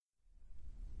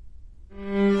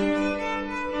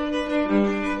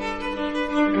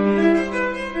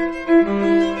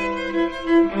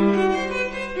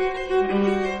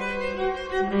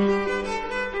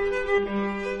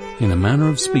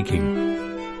Speaking,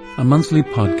 a monthly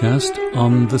podcast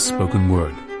on the spoken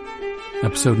word.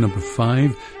 Episode number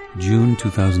 5, June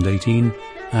 2018,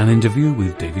 an interview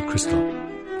with David Crystal.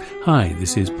 Hi,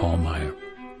 this is Paul Meyer.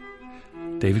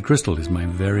 David Crystal is my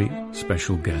very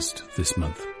special guest this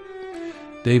month.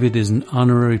 David is an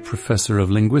honorary professor of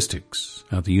linguistics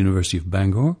at the University of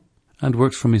Bangor and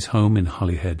works from his home in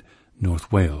Holyhead,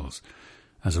 North Wales,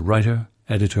 as a writer,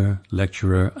 editor,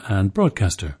 lecturer and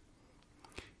broadcaster.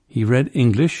 He read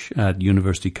English at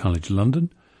University College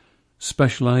London,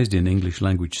 specialised in English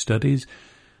language studies,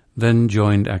 then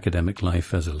joined academic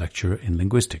life as a lecturer in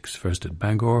linguistics, first at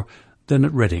Bangor, then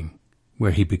at Reading,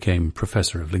 where he became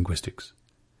Professor of Linguistics.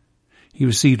 He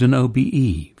received an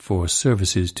OBE for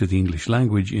services to the English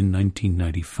language in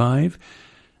 1995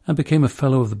 and became a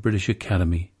Fellow of the British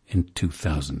Academy in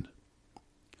 2000.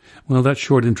 Well, that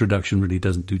short introduction really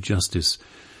doesn't do justice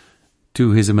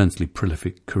to his immensely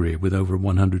prolific career with over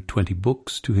 120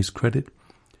 books to his credit.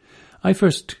 I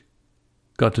first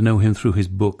got to know him through his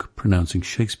book, Pronouncing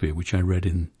Shakespeare, which I read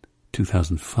in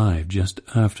 2005, just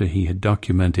after he had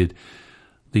documented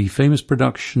the famous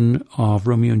production of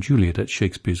Romeo and Juliet at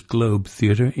Shakespeare's Globe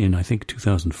Theatre in, I think,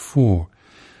 2004.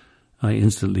 I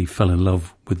instantly fell in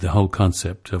love with the whole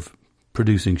concept of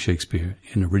producing Shakespeare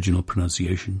in original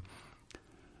pronunciation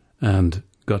and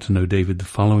got to know David the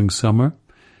following summer.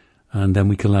 And then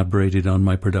we collaborated on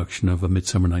my production of A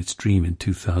Midsummer Night's Dream in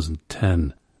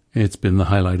 2010. It's been the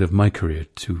highlight of my career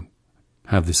to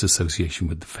have this association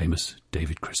with the famous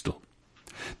David Crystal.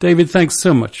 David, thanks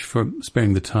so much for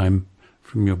sparing the time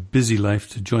from your busy life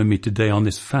to join me today on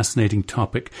this fascinating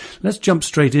topic. Let's jump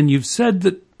straight in. You've said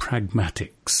that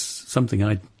pragmatics, something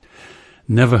I'd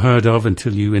never heard of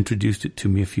until you introduced it to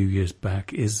me a few years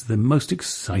back, is the most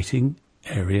exciting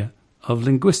area of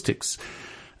linguistics.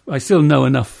 I still know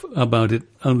enough about it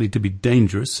only to be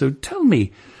dangerous, so tell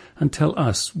me and tell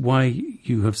us why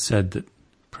you have said that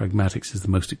pragmatics is the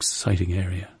most exciting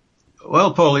area.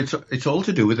 Well, Paul, it's all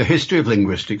to do with the history of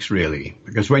linguistics, really,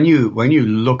 because when you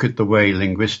look at the way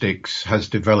linguistics has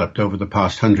developed over the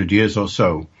past 100 years or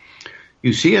so,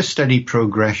 you see a steady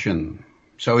progression.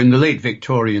 So in the late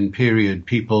Victorian period,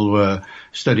 people were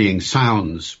studying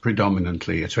sounds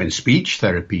predominantly. It's when speech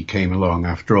therapy came along,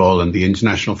 after all, and the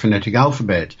International Phonetic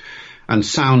Alphabet, and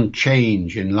sound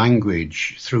change in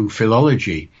language through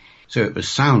philology. So it was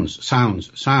sounds.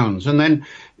 And then,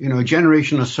 a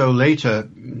generation or so later,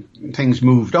 things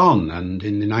moved on. And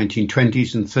in the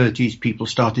 1920s and 30s, people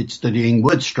started studying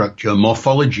word structure.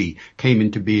 Morphology came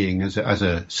into being as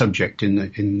a subject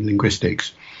in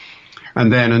linguistics. And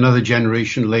then another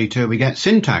generation later, we get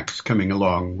syntax coming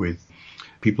along with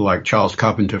people like Charles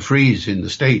Carpenter Freeze in the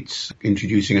States,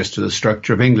 introducing us to the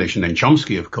structure of English. And then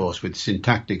Chomsky, of course, with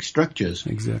syntactic structures.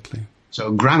 Exactly. So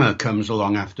grammar comes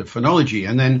along after phonology.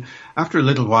 And then after a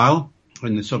little while,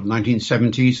 in the sort of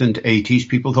 1970s and 80s,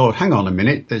 people thought, hang on a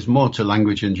minute, there's more to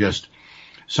language than just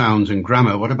sounds and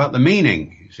grammar. What about the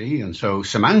meaning? You see? And so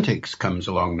semantics comes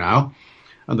along now.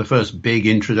 And the first big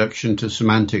introduction to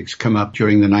semantics come up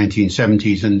during the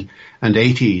 1970s and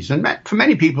 80s. And for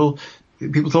many people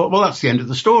thought, well, that's the end of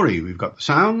the story. We've got the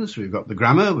sounds, we've got the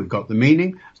grammar, we've got the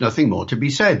meaning. There's nothing more to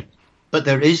be said. But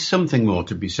there is something more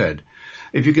to be said.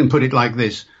 If you can put it like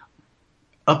this,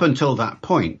 up until that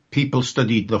point, people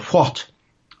studied the what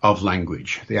of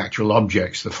language, the actual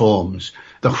objects, the forms,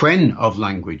 the when of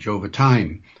language over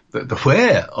time, the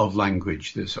where of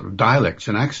language, the sort of dialects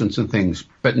and accents and things.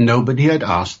 But nobody had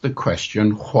asked the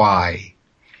question, why?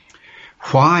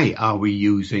 Why are we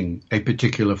using a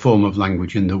particular form of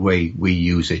language in the way we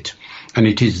use it? And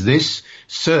it is this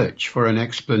search for an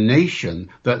explanation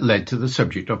that led to the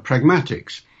subject of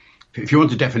pragmatics. If you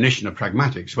want a definition of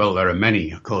pragmatics, well, there are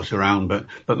many, of course, around,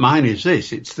 but mine is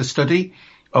this. It's the study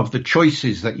of the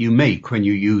choices that you make when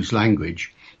you use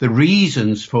language, the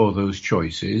reasons for those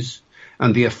choices,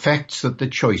 and the effects that the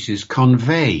choices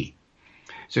convey.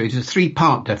 So it's a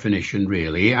three-part definition,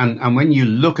 really, and when you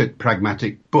look at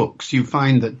pragmatic books, you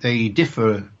find that they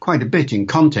differ quite a bit in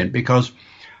content, because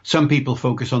some people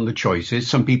focus on the choices,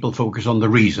 some people focus on the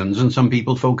reasons, and some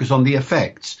people focus on the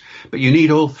effects. But you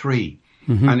need all three.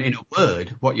 Mm-hmm. And in a word,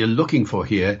 what you're looking for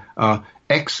here are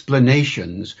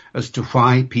explanations as to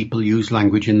why people use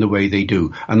language in the way they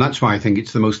do. And that's why I think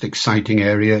it's the most exciting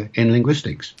area in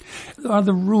linguistics. Are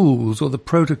the rules or the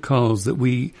protocols that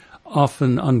we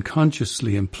often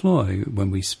unconsciously employ when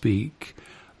we speak,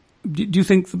 do you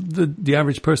think the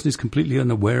average person is completely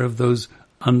unaware of those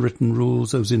unwritten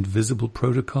rules, those invisible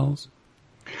protocols?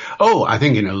 Oh, I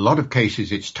think in a lot of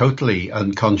cases it's totally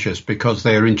unconscious because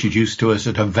they are introduced to us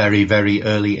at a very, very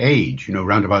early age.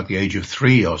 Round about the age of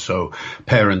 3 or so,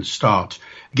 parents start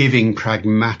giving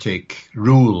pragmatic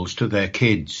rules to their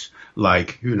kids,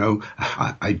 like,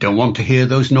 I don't want to hear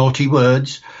those naughty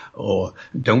words, or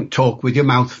don't talk with your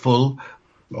mouth full,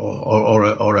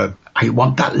 or I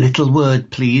want that little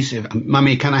word, please.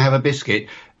 Mummy, can I have a biscuit?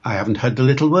 I haven't heard the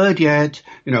little word yet.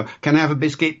 Can I have a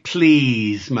biscuit,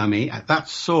 please, Mummy? That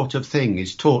sort of thing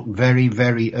is taught very,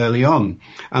 very early on.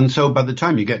 And so by the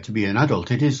time you get to be an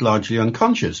adult, it is largely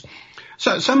unconscious.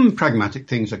 So some pragmatic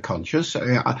things are conscious.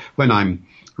 When I'm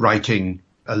writing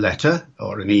a letter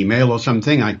or an email or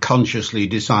something, I consciously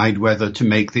decide whether to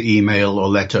make the email or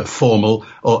letter formal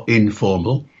or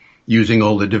informal, using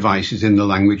all the devices in the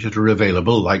language that are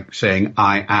available, like saying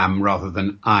I am rather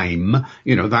than I'm,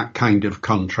 that kind of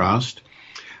contrast.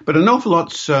 But an awful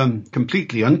lot's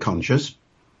completely unconscious.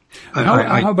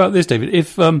 How about this, David?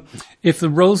 If the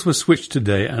roles were switched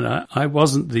today, and I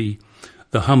wasn't the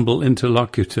humble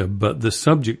interlocutor, but the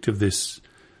subject of this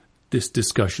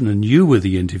discussion, and you were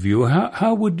the interviewer,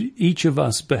 how would each of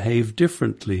us behave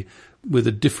differently with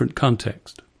a different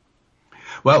context?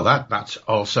 Well, that's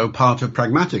also part of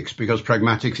pragmatics, because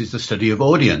pragmatics is the study of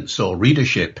audience or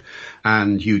readership,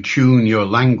 and you tune your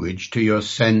language to your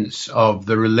sense of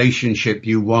the relationship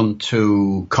you want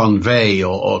to convey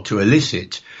or to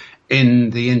elicit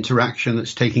in the interaction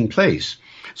that's taking place.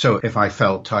 So if I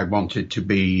felt I wanted to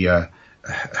be a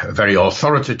very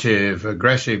authoritative,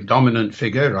 aggressive, dominant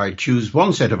figure, I choose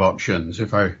one set of options.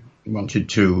 If I wanted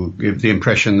to give the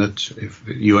impression that if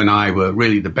you and I were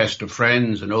really the best of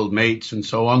friends and old mates and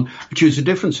so on, I choose a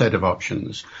different set of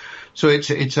options. So it's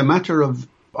a matter of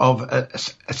a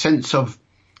sense of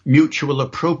mutual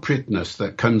appropriateness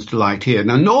that comes to light here.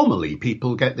 Now, normally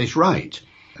people get this right.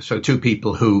 So two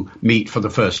people who meet for the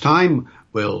first time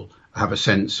will have a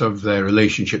sense of their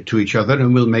relationship to each other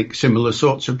and will make similar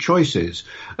sorts of choices.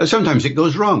 Sometimes it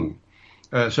goes wrong.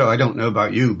 So I don't know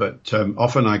about you, but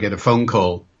often I get a phone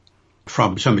call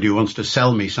from somebody who wants to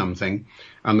sell me something,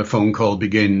 and the phone call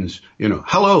begins,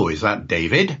 hello, is that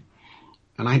David?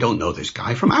 And I don't know this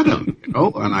guy from Adam,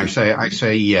 and I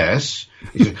say yes.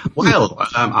 He says, well,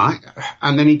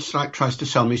 and then he tries to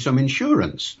sell me some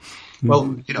insurance.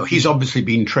 Well, he's obviously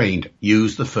been trained,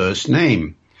 use the first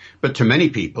name. But to many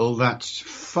people, that's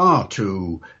far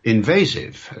too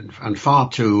invasive and far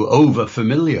too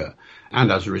over-familiar. And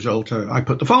as a result, I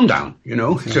put the phone down,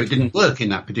 so it didn't work in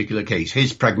that particular case.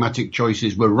 His pragmatic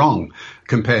choices were wrong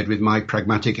compared with my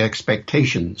pragmatic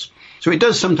expectations. So it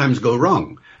does sometimes go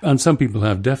wrong. And some people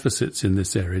have deficits in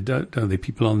this area, don't they?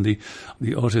 People on the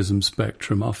autism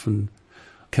spectrum often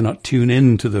cannot tune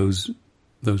in to those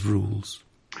rules.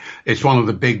 It's one of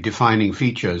the big defining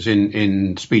features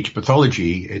in speech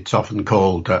pathology. It's often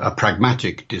called a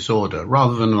pragmatic disorder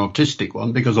rather than an autistic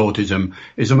one, because autism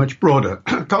is a much broader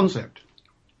concept.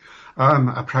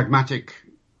 A pragmatic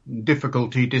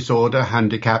difficulty, disorder,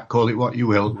 handicap, call it what you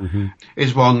will,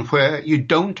 is one where you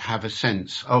don't have a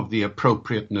sense of the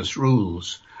appropriateness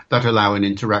rules that allow an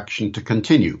interaction to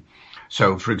continue.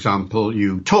 So, for example,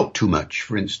 you talk too much,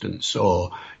 for instance,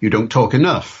 or you don't talk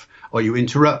enough, or you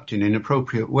interrupt in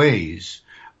inappropriate ways,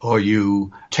 or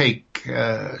you take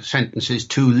sentences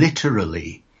too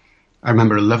literally. I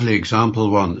remember a lovely example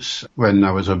once when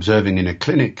I was observing in a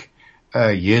clinic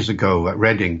years ago at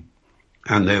Reading,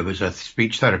 and there was a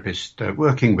speech therapist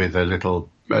working with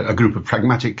a group of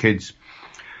pragmatic kids,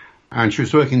 and she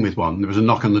was working with one. There was a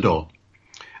knock on the door,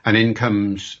 and in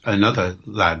comes another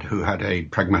lad who had a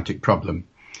pragmatic problem.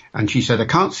 And she said, I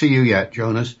can't see you yet,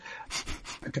 Jonas.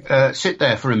 Sit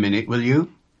there for a minute, will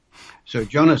you? So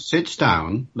Jonas sits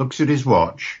down, looks at his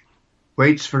watch,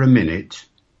 waits for a minute,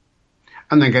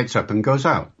 and then gets up and goes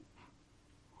out.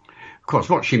 Of course,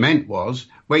 what she meant was,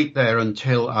 wait there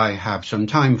until I have some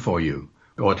time for you.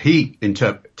 What he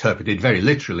interpreted very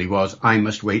literally was, I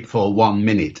must wait for 1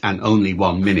 minute and only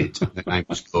 1 minute, and then I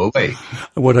must go away.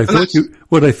 What I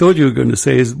thought you were going to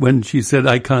say is when she said,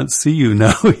 I can't see you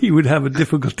now, he would have a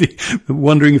difficulty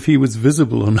wondering if he was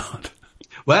visible or not.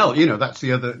 Well, that's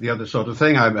the other sort of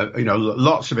thing.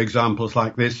 Lots of examples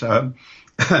like this. I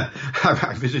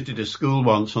visited a school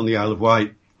once on the Isle of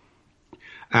Wight,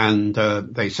 and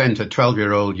they sent a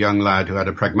 12-year-old young lad who had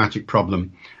a pragmatic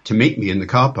problem to meet me in the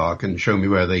car park and show me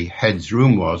where the head's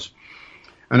room was.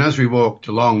 And as we walked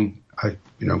along, I,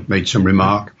 made some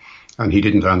remark, and he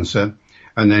didn't answer.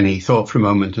 And then he thought for a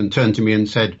moment and turned to me and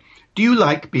said, do you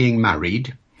like being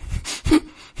married?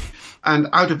 And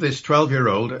out of this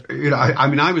 12-year-old,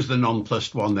 I was the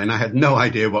nonplussed one then. I had no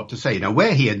idea what to say. Now,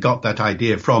 where he had got that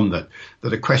idea from, that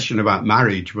a question about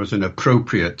marriage was an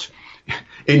appropriate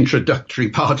introductory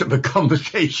part of a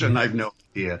conversation, I've no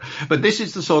idea. But this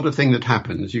is the sort of thing that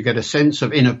happens. You get a sense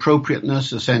of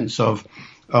inappropriateness, a sense of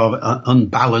of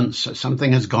unbalance.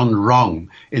 Something has gone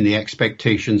wrong in the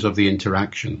expectations of the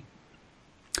interaction.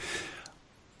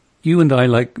 You and I,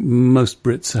 like most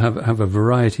Brits, have a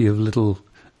variety of little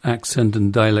accent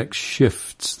and dialect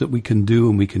shifts that we can do,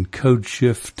 and we can code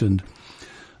shift. And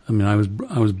I mean, I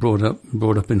was brought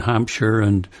up in Hampshire,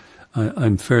 and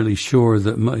I'm fairly sure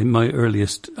that my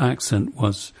earliest accent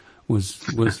was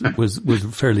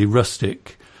fairly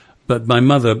rustic. But my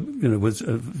mother, was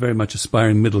very much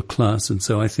aspiring middle class, and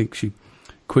so I think she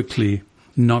quickly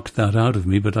knocked that out of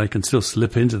me. But I can still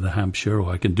slip into the Hampshire,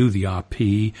 or I can do the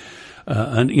RP.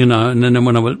 And then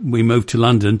when we moved to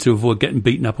London, to avoid getting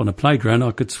beaten up on a playground,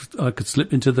 I could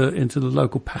slip into the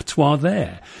local patois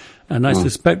there. And I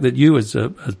suspect that you, as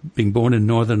being born in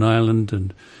Northern Ireland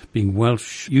and being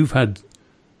Welsh, you've had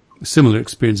similar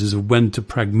experiences of when to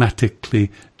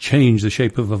pragmatically change the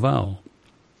shape of a vowel.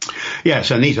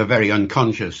 Yes, and these are very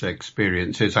unconscious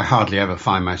experiences. I hardly ever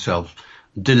find myself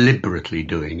deliberately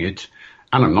doing it.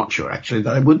 And I'm not sure, actually,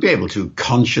 that I would be able to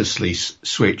consciously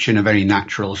switch in a very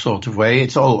natural sort of way.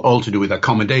 It's all to do with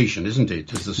accommodation, isn't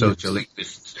it? As the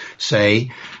sociolinguists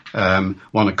say,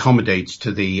 one accommodates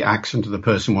to the accent of the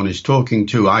person one is talking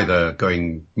to, either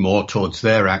going more towards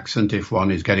their accent if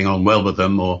one is getting on well with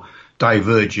them, or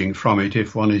diverging from it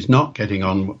if one is not getting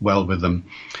on well with them.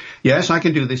 Yes, I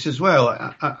can do this as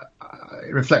well.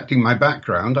 Reflecting my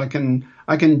background, I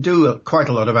can do quite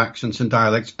a lot of accents and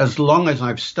dialects as long as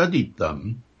I've studied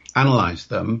them, analysed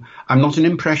them. I'm not an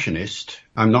impressionist.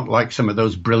 I'm not like some of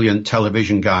those brilliant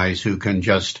television guys who can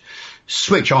just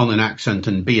switch on an accent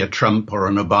and be a Trump or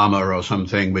an Obama or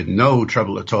something with no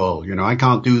trouble at all. I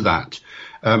can't do that.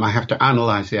 I have to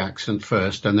analyse the accent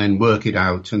first and then work it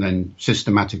out and then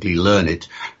systematically learn it,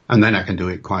 and then I can do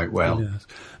it quite well. Yes.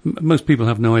 Most people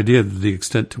have no idea the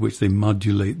extent to which they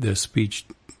modulate their speech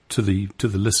to the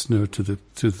listener, to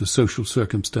the social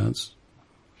circumstance.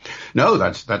 No,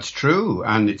 that's true,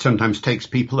 and it sometimes takes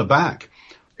people aback.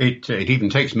 It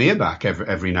even takes me aback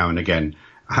every now and again.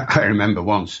 I remember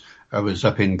once I was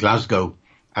up in Glasgow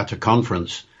at a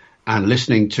conference and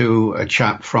listening to a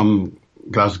chap from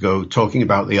Glasgow talking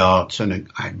about the arts, and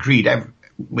I agreed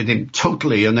with him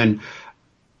totally. And then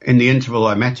in the interval,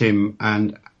 I met him,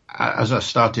 and as I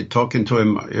started talking to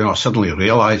him, I suddenly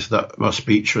realised that my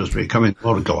speech was becoming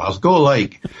more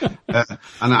Glasgow-like. And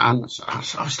I was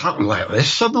talking like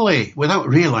this suddenly, without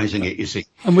realising it, you see.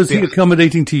 And was he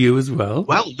accommodating to you as well?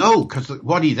 Well, no, because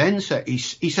what he then said, he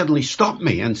suddenly stopped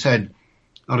me and said,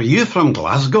 "Are you from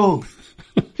Glasgow?"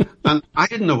 And I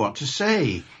didn't know what to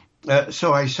say.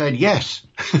 So I said, "Yes."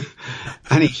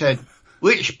 And he said,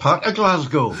 "Which part of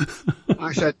Glasgow?"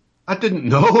 I said, "I didn't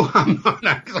know." I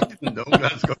didn't know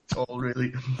Glasgow at all,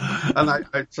 really. And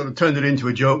I sort of turned it into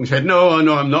a joke and said, no,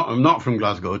 I'm not from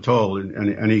Glasgow at all.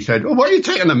 And he said, "Oh, what are you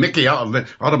taking the mickey out of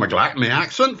my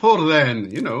accent for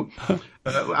then?"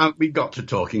 And we got to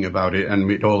talking about it,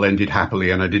 and it all ended happily,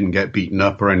 and I didn't get beaten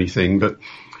up or anything. But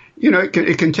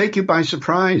it can take you by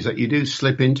surprise that you do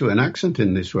slip into an accent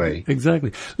in this way.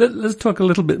 Exactly. Let's talk a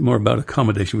little bit more about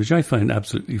accommodation, which I find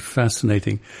absolutely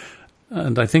fascinating.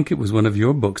 And I think it was one of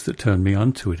your books that turned me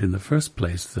onto it in the first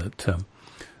place, that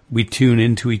we tune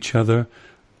into each other.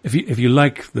 If you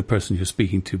like the person you're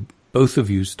speaking to, both of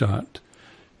you start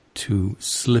to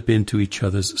slip into each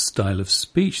other's style of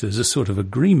speech. There's a sort of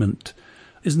agreement,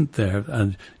 isn't there?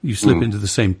 And you slip into the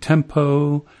same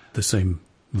tempo, the same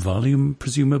volume,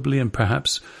 presumably, and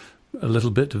perhaps a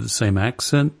little bit of the same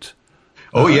accent.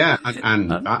 Oh, yeah, and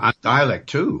dialect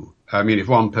too. I mean, if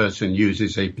one person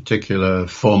uses a particular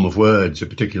form of words, a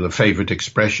particular favourite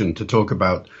expression to talk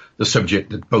about the subject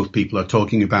that both people are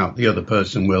talking about, the other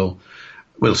person will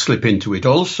slip into it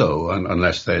also,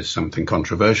 unless there's something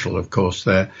controversial, of course,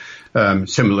 there.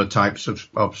 Similar types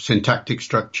of syntactic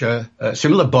structure,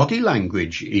 similar body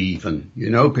language even.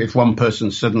 If one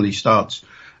person suddenly starts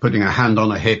putting a hand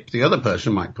on a hip, the other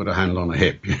person might put a hand on a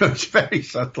hip. It's very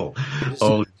subtle.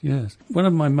 Yes. One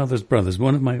of my mother's brothers,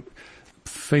 one of my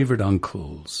favourite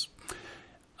uncles,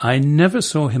 I never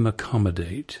saw him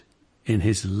accommodate in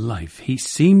his life. He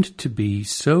seemed to be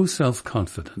so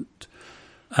self-confident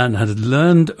and had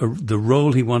learned the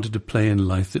role he wanted to play in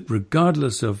life that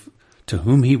regardless of to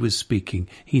whom he was speaking,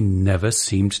 he never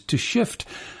seemed to shift.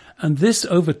 And this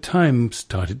over time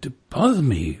started to bother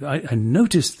me. I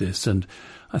noticed this, and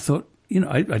I thought,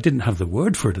 I didn't have the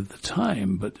word for it at the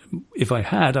time, but if I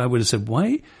had, I would have said,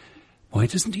 why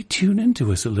doesn't he tune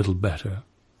into us a little better?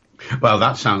 Well,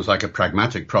 that sounds like a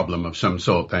pragmatic problem of some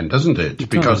sort then, doesn't it?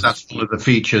 Because that's one of the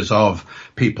features of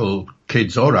people,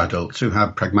 kids or adults, who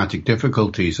have pragmatic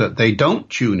difficulties, that they don't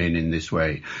tune in this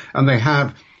way. And they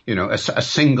have, a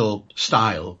single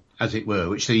style, as it were,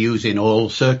 which they use in all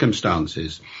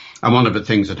circumstances. And one of the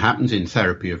things that happens in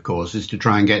therapy, of course, is to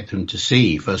try and get them to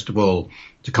see, first of all,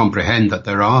 to comprehend that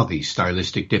there are these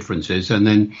stylistic differences, and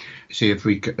then see if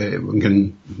we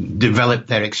can develop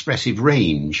their expressive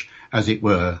range, as it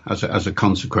were, as a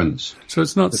consequence. So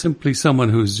it's not simply someone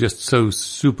who's just so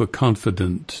super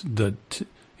confident that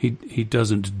he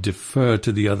doesn't defer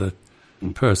to the other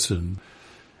person.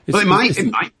 Well,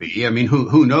 it might be. I mean,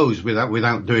 who knows?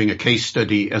 Without doing a case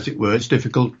study, as it were, it's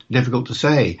difficult to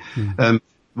say.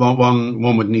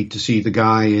 One would need to see the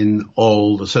guy in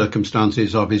all the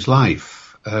circumstances of his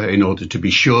life in order to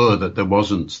be sure that there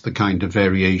wasn't the kind of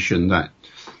variation that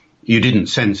you didn't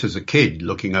sense as a kid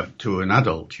looking up to an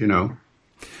adult, you know.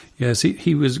 Yes,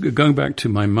 he was going back to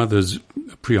my mother's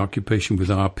preoccupation with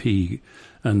RP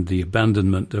and the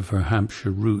abandonment of her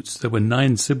Hampshire roots. There were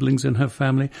 9 siblings in her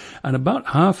family, and about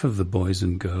half of the boys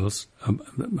and girls,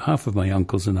 half of my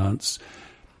uncles and aunts,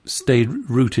 stayed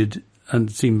rooted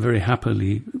and seemed very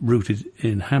happily rooted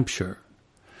in Hampshire.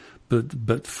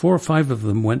 But 4 or 5 of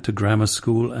them went to grammar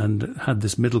school and had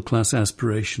this middle-class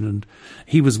aspiration, and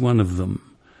he was one of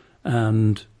them.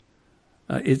 And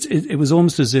it was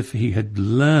almost as if he had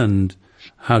learned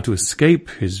how to escape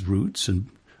his roots and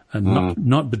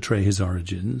not betray his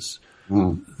origins,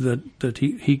 that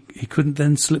he couldn't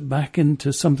then slip back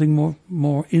into something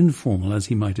more informal, as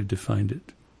he might have defined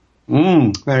it.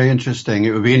 Very interesting.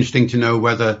 It would be interesting to know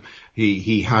whether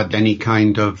he had any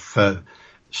kind of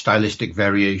stylistic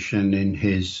variation in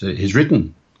his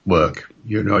written work,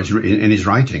 you know, in his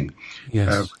writing.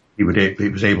 Yes. He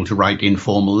was able to write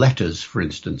informal letters, for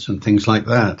instance, and things like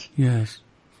that. Yes.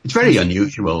 It's very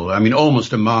unusual. I mean,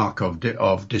 almost a mark of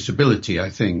disability, I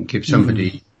think, if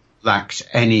somebody lacks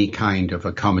any kind of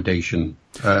accommodation.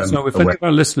 So if any of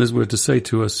our listeners were to say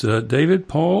to us, David,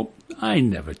 Paul, I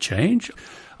never change.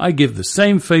 I give the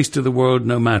same face to the world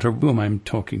no matter whom I'm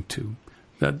talking to.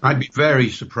 I'd be very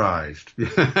surprised.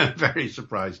 Very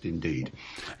surprised indeed.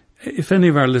 If any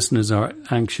of our listeners are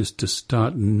anxious to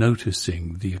start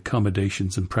noticing the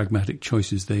accommodations and pragmatic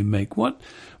choices they make, what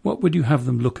would you have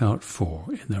them look out for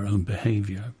in their own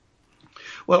behaviour?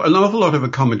 Well, an awful lot of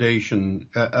an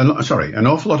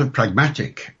awful lot of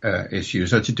pragmatic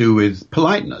issues are to do with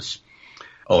politeness,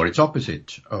 or its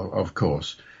opposite, of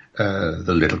course. The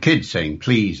little kid saying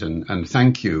please and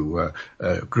thank you,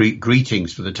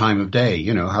 greetings for the time of day,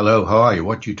 you know, hello, how are you,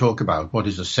 what do you talk about, what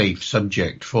is a safe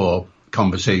subject for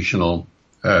conversational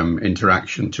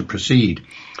interaction to proceed,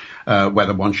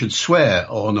 whether one should swear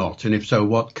or not, and if so,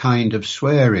 what kind of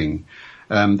swearing,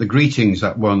 the greetings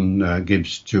that one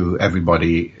gives to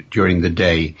everybody during the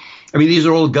day. I mean, these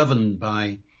are all governed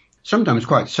by sometimes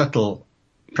quite subtle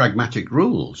pragmatic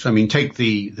rules. I mean, take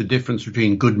the difference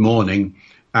between good morning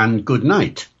and good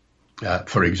night,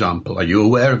 for example. Are you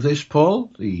aware of this, Paul?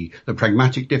 The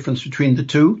pragmatic difference between the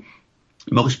two?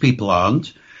 Most people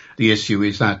aren't. The issue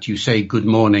is that you say good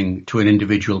morning to an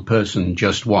individual person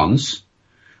just once,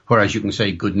 whereas you can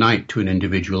say good night to an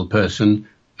individual person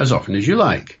as often as you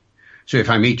like. So if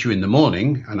I meet you in the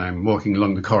morning and I'm walking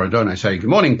along the corridor and I say, good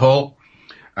morning, Paul,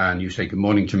 and you say good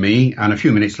morning to me, and a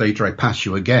few minutes later I pass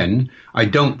you again, I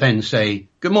don't then say,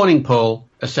 good morning, Paul,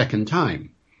 a second time.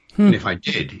 And if I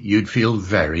did, you'd feel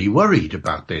very worried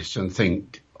about this and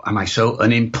think, am I so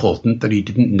unimportant that he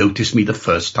didn't notice me the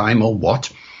first time or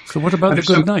what? So what about the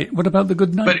good night? What about the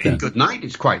good night? But in good night,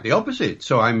 it's quite the opposite.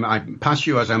 So I pass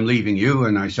you as I'm leaving you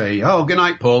and I say, oh, good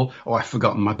night, Paul. Oh, I've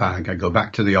forgotten my bag. I go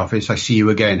back to the office. I see you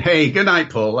again. Hey, good night,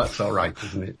 Paul. That's all right,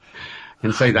 isn't it?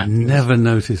 And say that. I never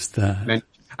noticed that.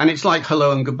 And it's like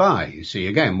hello and goodbye. You see,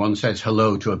 again, one says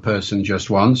hello to a person just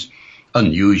once.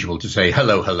 Unusual to say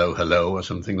hello, hello, hello, or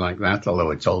something like that,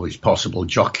 although it's always possible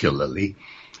jocularly.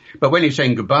 But when you're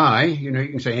saying goodbye, you know, you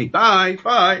can say, hey, bye,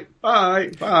 bye,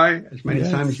 bye, bye, as many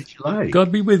times as you like.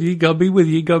 God be with you, God be with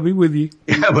you, God be with you.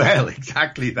 Yeah, well,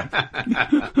 exactly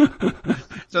that.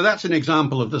 So that's an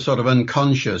example of the sort of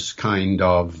unconscious kind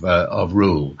of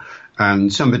rule.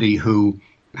 And somebody who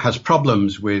has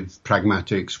problems with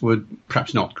pragmatics would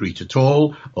perhaps not greet at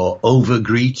all, or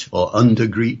over-greet, or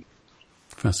under-greet.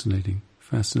 Fascinating.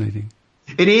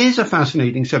 It is a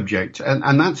fascinating subject,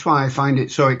 and that's why I find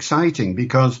it so exciting,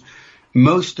 because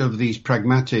most of these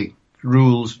pragmatic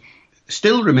rules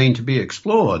still remain to be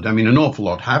explored. I mean, an awful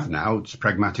lot have now.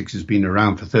 Pragmatics has been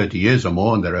around for 30 years or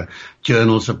more, and there are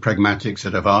journals of pragmatics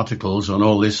that have articles on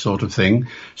all this sort of thing.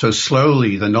 So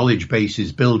slowly the knowledge base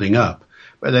is building up.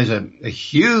 But there's a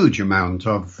huge amount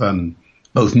of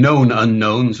both known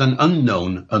unknowns and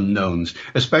unknown unknowns,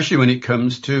 especially when it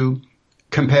comes to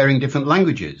comparing different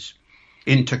languages,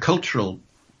 intercultural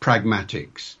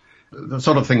pragmatics. The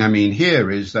sort of thing I mean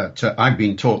here is that I've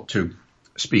been taught to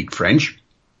speak French.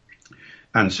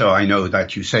 And so I know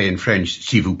that you say in French,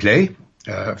 s'il vous plaît,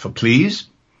 for please.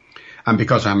 And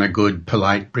because I'm a good,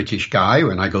 polite British guy,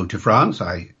 when I go to France,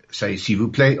 I say s'il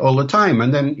vous plaît all the time.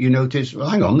 And then you notice, well,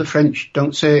 hang on, the French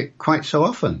don't say it quite so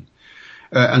often.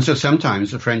 And so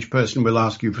sometimes a French person will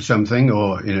ask you for something,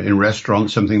 or in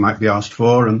restaurants something might be asked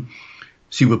for, and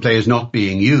s'il vous plaît is not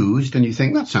being used, and you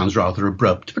think that sounds rather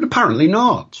abrupt, but apparently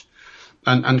not.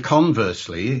 And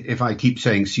conversely, if I keep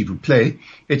saying s'il vous plaît,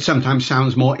 it sometimes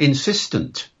sounds more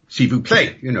insistent. S'il vous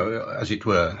plaît, as it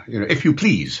were, if you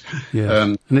please.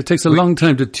 Yeah. And it takes a long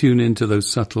time to tune into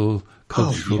those subtle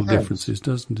cultural differences,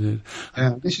 doesn't it?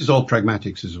 This is all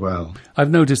pragmatics as well. I've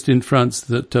noticed in France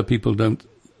that people don't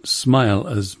smile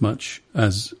as much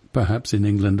as perhaps in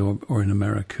England or in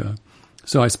America.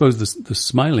 So I suppose the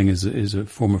smiling is a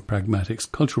form of pragmatics,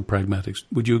 cultural pragmatics.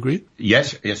 Would you agree?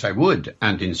 Yes, I would.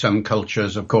 And in some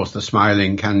cultures, of course, the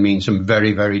smiling can mean some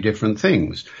very, very different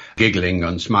things. Giggling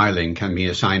and smiling can be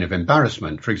a sign of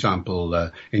embarrassment. For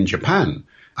example, in Japan,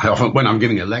 when I'm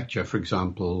giving a lecture, for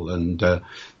example, and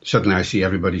suddenly I see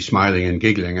everybody smiling and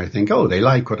giggling, I think, oh, they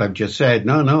like what I've just said.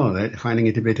 No, they're finding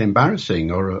it a bit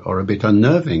embarrassing or a bit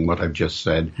unnerving, what I've just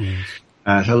said.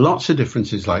 Yes. So lots of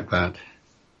differences like that.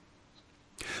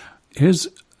 Here's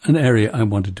an area I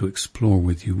wanted to explore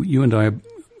with you. You and I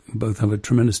both have a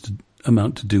tremendous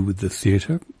amount to do with the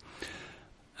theatre.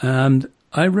 And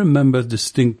I remember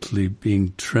distinctly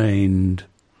being trained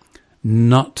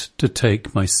not to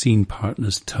take my scene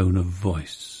partner's tone of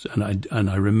voice. And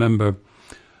I remember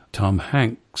Tom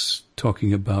Hanks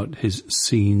talking about his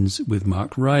scenes with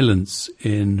Mark Rylance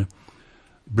in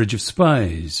Bridge of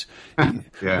Spies.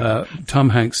 Tom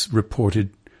Hanks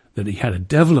reported that he had a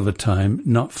devil of a time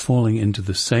not falling into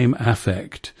the same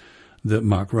affect that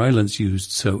Mark Rylance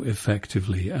used so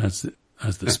effectively as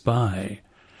the spy.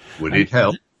 Would it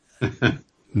help?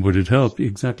 Would it help?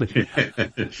 Exactly.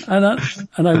 And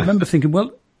I remember thinking,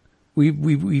 well,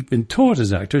 we've been taught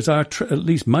as actors, at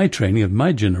least my training of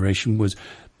my generation was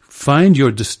find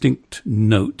your distinct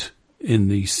note in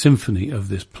the symphony of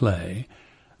this play.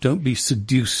 Don't be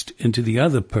seduced into the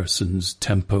other person's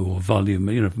tempo or volume.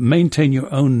 Maintain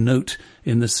your own note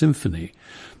in the symphony.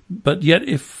 But yet,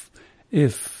 if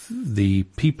the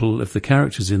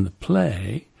characters in the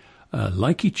play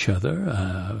like each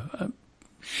other,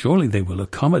 surely they will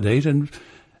accommodate, and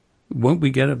won't we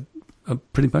get a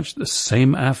pretty much the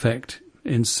same affect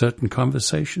in certain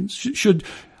conversations?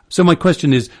 So my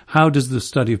question is, how does the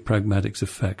study of pragmatics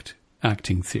affect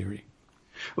acting theory?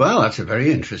 Well, that's a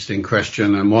very interesting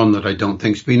question, and one that I don't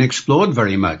think's been explored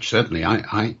very much. Certainly,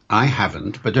 I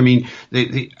haven't. But I mean,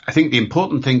 I think the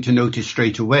important thing to notice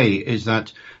straight away is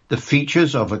that the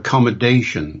features of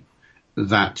accommodation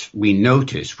that we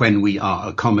notice when we are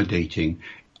accommodating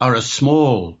are a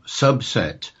small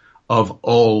subset of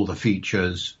all the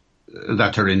features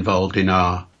that are involved in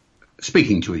our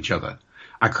speaking to each other.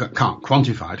 I can't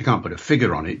quantify it, I can't put a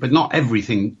figure on it, but not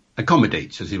everything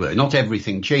accommodates, as it were. Not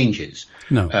everything changes.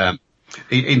 No.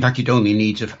 In fact, it only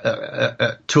needs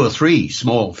two or three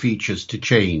small features to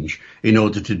change in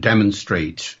order to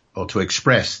demonstrate or to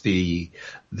express the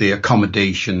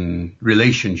accommodation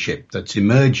relationship that's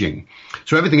emerging.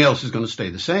 So everything else is going to stay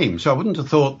the same. So I wouldn't have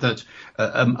thought that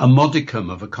a modicum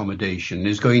of accommodation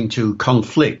is going to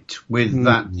conflict with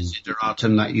that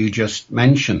desideratum that you just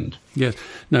mentioned. Yes.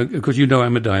 Now, of course,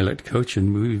 I'm a dialect coach,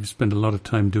 and we've spent a lot of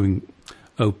time doing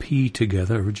OP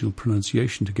together, original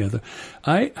pronunciation together.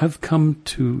 I have come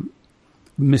to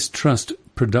mistrust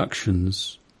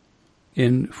productions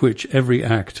in which every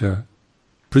actor,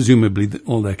 presumably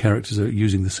all their characters are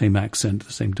using the same accent,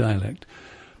 the same dialect,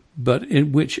 but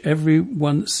in which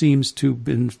everyone seems to have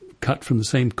been cut from the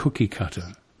same cookie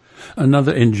cutter.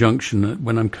 Another injunction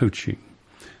when I'm coaching,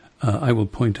 I will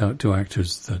point out to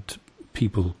actors that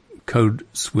people code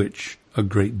switch a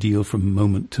great deal from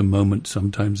moment to moment.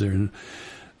 Sometimes they're in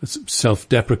a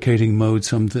self-deprecating mode,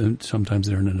 sometimes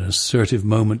they're in an assertive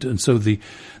moment, and so the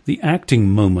acting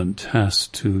moment has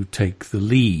to take the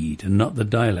lead and not the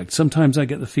dialect. Sometimes I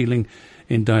get the feeling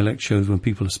in dialect shows when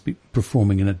people are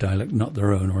performing in a dialect not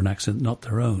their own or an accent not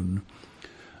their own,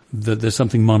 that there's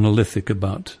something monolithic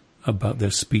about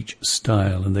their speech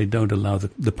style, and they don't allow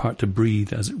the part to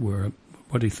breathe, as it were.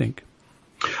 What do you think?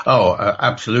 Oh,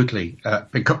 absolutely.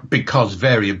 Because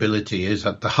variability is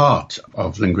at the heart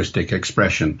of linguistic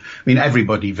expression. I mean,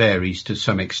 everybody varies to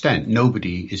some extent.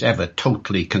 Nobody is ever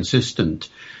totally consistent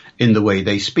in the way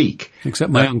they speak.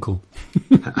 Except my uncle.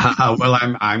 Well,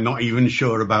 I'm not even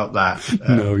sure about that.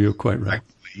 No, you're quite right.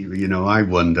 I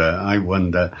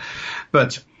wonder.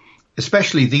 But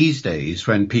especially these days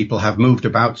when people have moved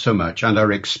about so much and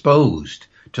are exposed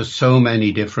to so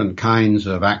many different kinds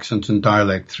of accent and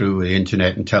dialect through the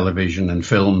internet and television and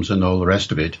films and all the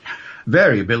rest of it.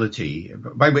 Variability,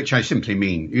 by which I simply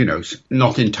mean,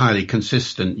 not entirely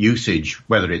consistent usage,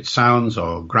 whether it's sounds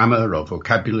or grammar or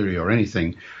vocabulary or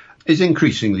anything, is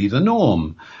increasingly the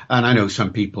norm. And I know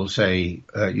some people say,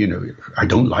 I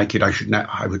don't like it.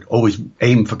 I would always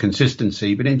aim for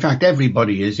consistency. But in fact,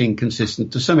 everybody is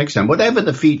inconsistent to some extent, whatever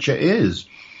the feature is.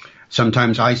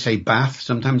 Sometimes I say bath,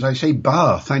 sometimes I say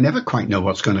bath. I never quite know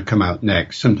what's going to come out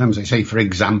next. Sometimes I say for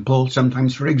example,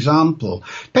 sometimes for example.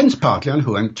 Depends partly on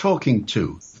who I'm talking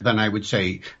to. Then I would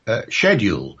say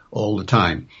schedule all the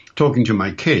time. Talking to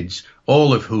my kids,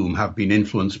 all of whom have been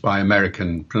influenced by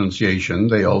American pronunciation,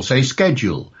 they all say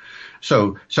schedule.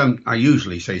 So I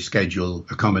usually say schedule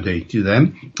accommodating to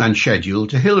them and schedule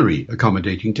to Hillary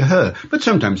accommodating to her. But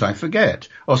sometimes I forget,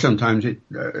 or sometimes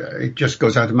it just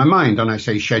goes out of my mind and I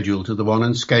say schedule to the one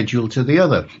and schedule to the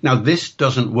other. Now, this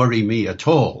doesn't worry me at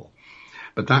all,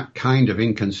 but that kind of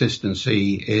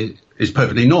inconsistency is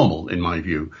perfectly normal in my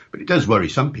view, but it does worry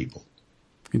some people.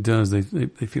 It does. They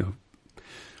feel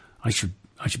I should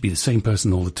be the same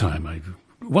person all the time.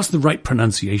 What's the right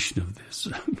pronunciation of this?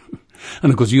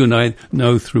 And of course, you and I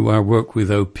know through our work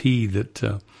with OP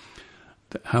that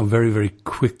how very, very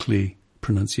quickly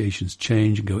pronunciations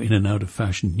change and go in and out of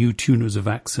fashion, new tuners of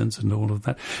accents and all of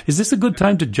that. Is this a good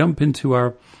time to jump into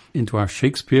our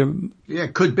Shakespeare? Yeah,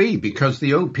 it could be, because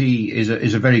the OP is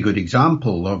a very good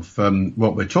example of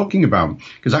what we're talking about,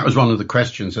 because that was one of the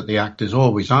questions that the actors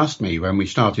always asked me when we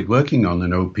started working on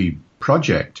an OP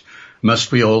project.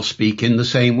 Must we all speak in the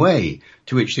same way?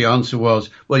 To which the answer was,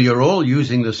 well, you're all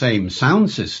using the same sound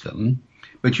system,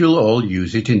 but you'll all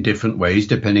use it in different ways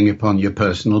depending upon your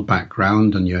personal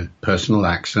background and your personal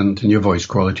accent and your voice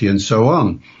quality and so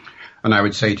on. And I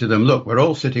would say to them, look, we're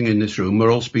all sitting in this room,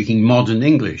 we're all speaking modern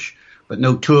English, but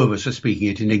no two of us are speaking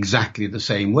it in exactly the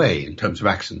same way, in terms of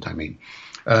accent, I mean.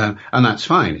 And that's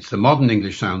fine. It's the modern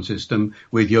English sound system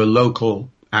with your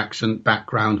local accent,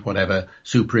 background, whatever,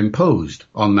 superimposed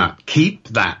on that. Keep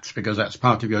that, because that's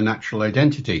part of your natural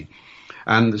identity.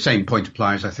 And the same point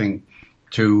applies, I think,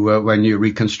 to when you're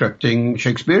reconstructing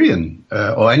Shakespearean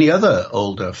or any other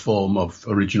older form of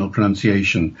original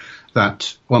pronunciation,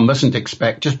 that one mustn't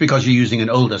expect, just because you're using an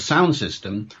older sound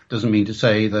system, doesn't mean to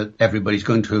say that everybody's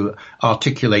going to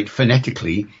articulate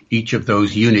phonetically each of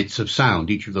those units of sound,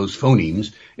 each of those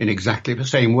phonemes, in exactly the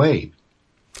same way.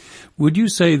 Would you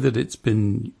say that it's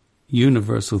been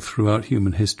universal throughout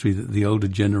human history that the older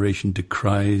generation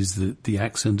decries the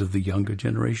accent of the younger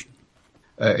generation?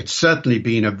 It's certainly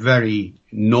been a very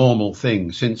normal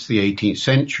thing since the 18th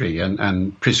century,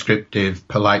 and prescriptive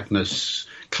politeness,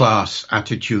 class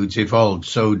attitudes evolved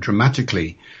so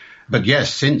dramatically. But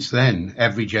yes, since then,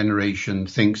 every generation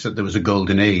thinks that there was a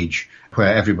golden age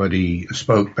where everybody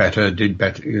spoke better, did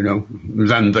better,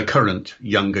 than the current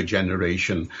younger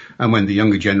generation. And when the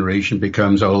younger generation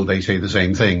becomes old, they say the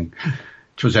same thing.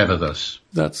 'Twas ever thus.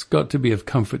 That's got to be of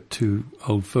comfort to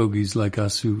old fogies like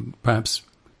us who perhaps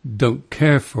don't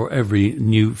care for every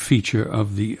new feature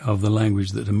of the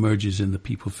language that emerges in the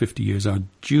people 50 years our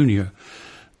junior.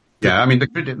 Yeah, I mean,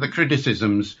 the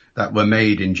criticisms that were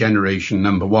made in generation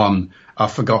number one are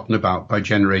forgotten about by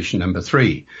generation number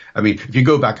three. I mean, if you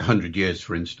go back 100 years,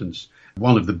 for instance,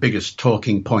 one of the biggest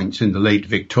talking points in the late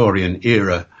Victorian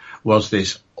era was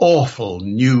this awful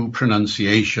new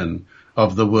pronunciation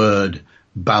of the word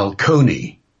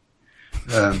balcony.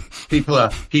 People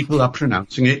are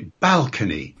pronouncing it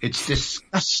balcony. It's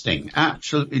disgusting,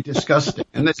 absolutely disgusting.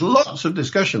 And there's lots of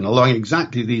discussion along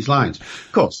exactly these lines.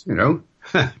 Of course,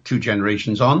 2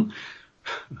 generations on,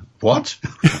 what?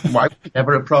 Why was it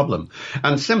ever a problem?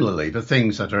 And similarly, the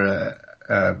things that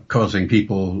are causing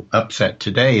people upset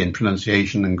today in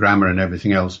pronunciation and grammar and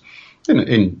everything else,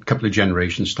 in a couple of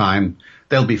generations' time,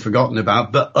 they'll be forgotten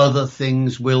about, but other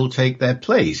things will take their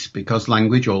place, because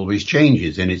language always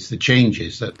changes, and it's the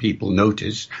changes that people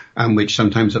notice and which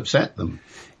sometimes upset them.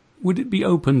 Would it be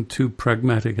open to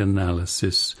pragmatic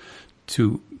analysis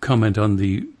to comment on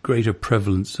the greater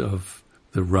prevalence of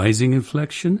the rising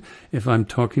inflection? If I'm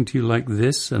talking to you like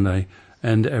this and I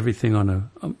end everything on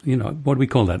what do we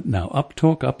call that now?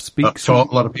 Uptalk, upspeak?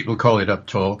 Uptalk, a lot of people call it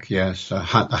uptalk, yes. The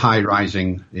high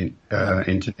rising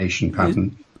intonation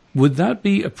pattern. Would that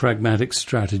be a pragmatic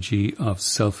strategy of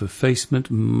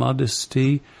self-effacement,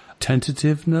 modesty,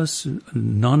 tentativeness,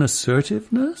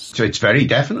 non-assertiveness? So it's very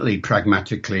definitely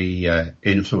pragmatically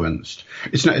influenced.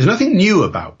 There's nothing new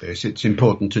about this. It's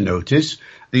important to notice.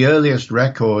 The earliest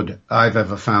record I've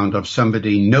ever found of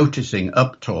somebody noticing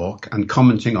uptalk and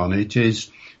commenting on it is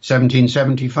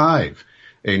 1775.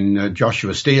 in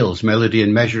Joshua Steele's Melody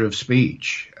and Measure of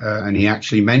Speech, and he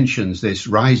actually mentions this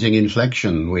rising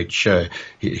inflection, which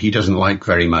he doesn't like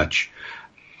very much.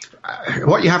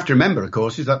 What you have to remember, of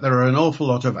course, is that there are an awful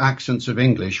lot of accents of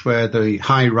English where the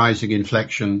high rising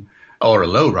inflection, or a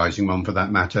low rising one for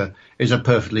that matter, is a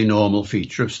perfectly normal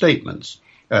feature of statements.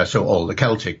 So all the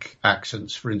Celtic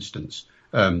accents, for instance,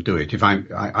 do it. If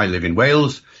I live in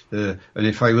Wales, and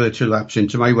if I were to lapse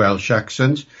into my Welsh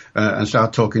accent and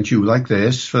start talking to you like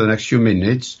this for the next few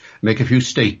minutes, make a few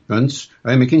statements.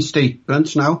 I'm making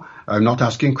statements now. I'm not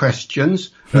asking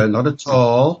questions, not at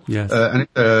all. Yes.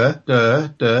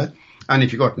 And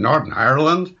if you go to Northern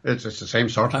Ireland, it's the same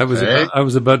sort of thing. I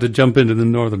was about to jump into the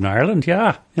Northern Ireland.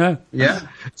 Yeah.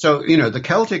 So, the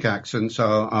Celtic accents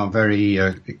are very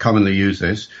commonly used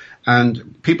this.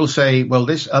 And people say, well,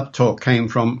 this uptalk came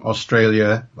from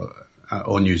Australia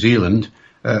or New Zealand.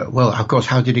 Well, of course,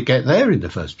 how did it get there in the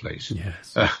first place?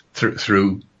 Yes.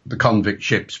 Through the convict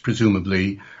ships,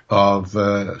 presumably, of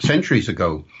centuries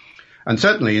ago. And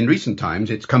certainly in recent times,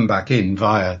 it's come back in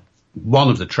via, one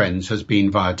of the trends has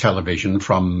been via television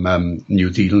from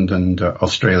New Zealand and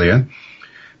Australia.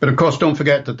 But of course, don't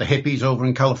forget that the hippies over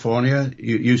in California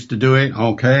used to do it,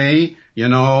 okay,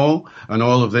 and all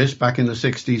of this back in the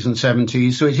 60s and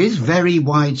 70s. So it is very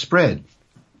widespread.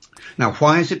 Now,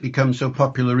 why has it become so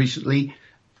popular recently?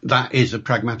 That is a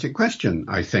pragmatic question,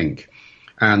 I think.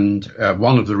 And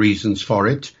one of the reasons for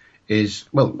it is,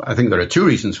 well, I think there are two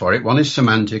reasons for it. One is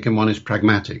semantic and one is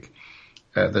pragmatic.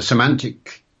 The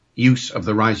semantic use of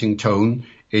the rising tone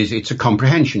is it's a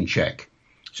comprehension check.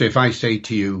 So if I say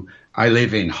to you, I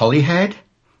live in Holyhead,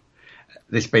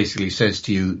 this basically says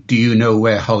to you, do you know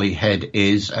where Holyhead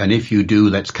is? And if you do,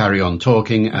 let's carry on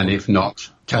talking. And if not,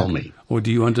 tell me. Or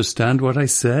do you understand what I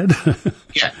said?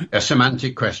 Yeah, a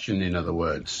semantic question, in other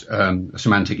words, a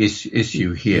semantic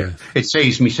issue here. Yes. It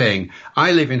saves me saying,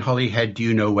 I live in Holyhead, do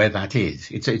you know where that is?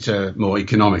 It's a more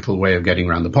economical way of getting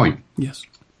around the point. Yes.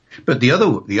 But the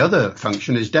other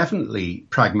function is definitely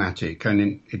pragmatic,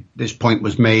 and this point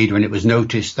was made when it was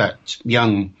noticed that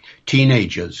young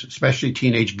teenagers, especially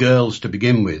teenage girls to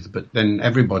begin with, but then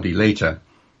everybody later,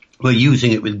 were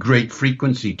using it with great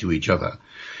frequency to each other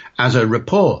as a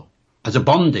rapport, as a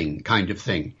bonding kind of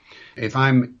thing. If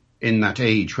I'm in that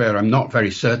age where I'm not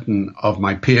very certain of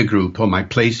my peer group or my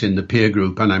place in the peer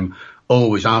group, and I'm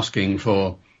always asking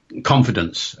for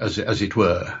confidence, as it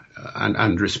were,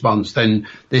 and response, then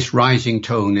this rising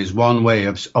tone is one way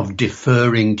of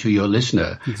deferring to your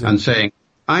listener. Exactly. And saying,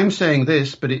 I'm saying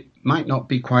this, but it might not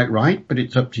be quite right, but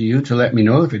it's up to you to let me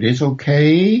know if it is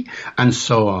okay, and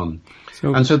so on.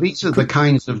 So these are the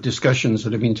kinds of discussions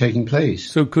that have been taking place.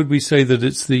 So could we say that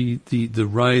it's the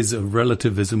rise of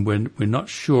relativism when we're not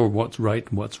sure what's right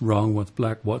and what's wrong, what's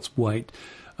black, what's white,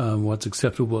 what's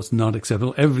acceptable, what's not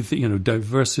acceptable, everything,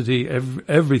 diversity,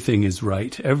 everything is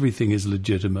right, everything is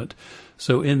legitimate.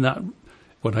 So in that,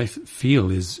 what I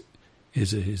feel is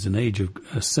an age of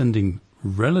ascending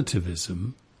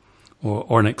relativism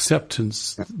or an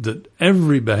acceptance that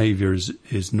every behavior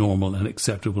is normal and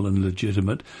acceptable and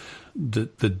legitimate. The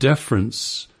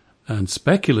deference and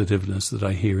speculativeness that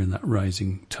I hear in that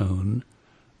rising tone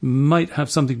might have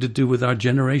something to do with our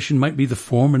generation, might be the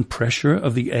form and pressure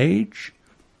of the age.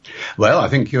 Well, I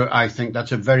think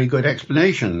that's a very good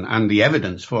explanation, and the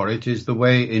evidence for it is the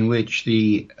way in which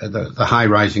the high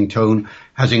rising tone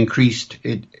has increased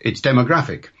its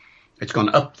demographic. It's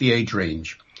gone up the age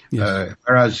range. Yes.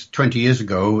 Whereas 20 years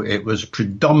ago, it was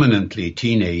predominantly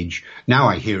teenage. Now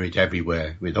I hear it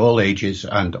everywhere with all ages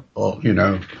and all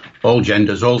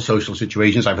genders, all social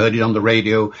situations. I've heard it on the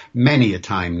radio many a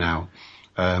time now.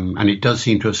 And it does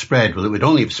seem to have spread. Well, it would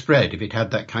only have spread if it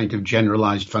had that kind of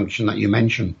generalized function that you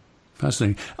mentioned.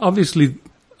 Fascinating. Obviously,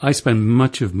 I spend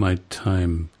much of my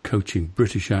time coaching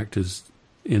British actors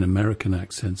in American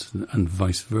accents and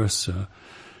vice versa.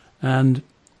 And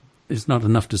it's not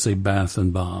enough to say Bath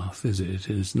and Bath, is it?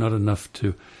 It's not enough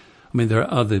to... I mean, there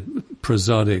are other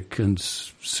prosodic and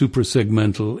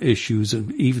suprasegmental issues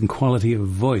and even quality of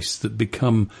voice that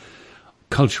become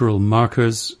cultural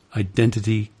markers,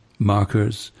 identity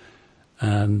markers.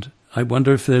 And I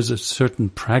wonder if there's a certain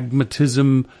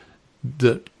pragmatism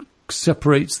that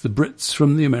separates the Brits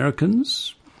from the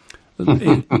Americans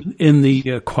in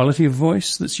the quality of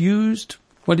voice that's used.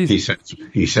 What do you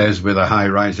think? He says with a high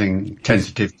rising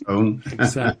tentative tone.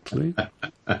 Exactly.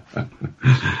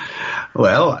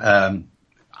 Well,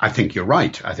 I think you're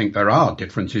right. I think there are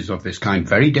differences of this kind.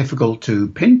 Very difficult to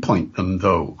pinpoint them,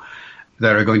 though.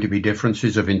 There are going to be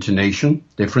differences of intonation,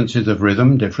 differences of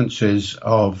rhythm, differences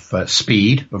of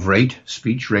speed, of rate,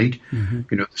 speech rate.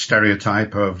 Mm-hmm. The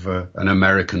stereotype of an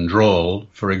American drawl,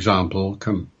 for example,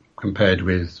 compared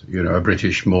with, a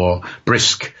British more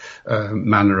brisk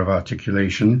manner of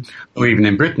articulation. Or even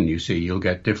in Britain, you'll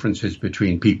get differences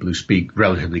between people who speak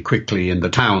relatively quickly in the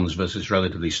towns versus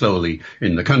relatively slowly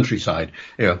in the countryside.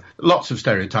 Lots of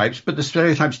stereotypes, but the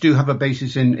stereotypes do have a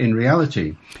basis in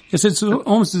reality. Yes, it's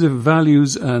almost as if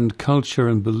values and culture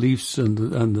and beliefs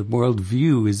and the world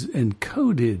view is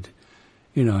encoded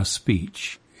in our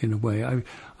speech in a way.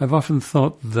 I've often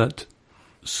thought that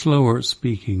slower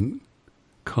speaking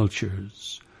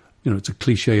cultures, it's a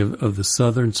cliche of the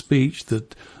southern speech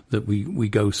that we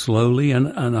go slowly,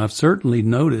 and I've certainly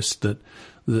noticed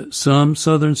that some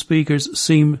southern speakers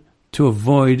seem to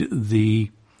avoid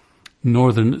the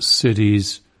northern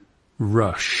cities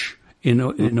rush in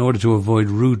order to avoid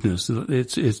rudeness.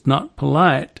 It's not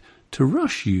polite to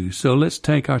rush you, so let's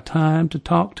take our time to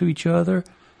talk to each other.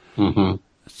 Mm-hmm.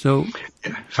 So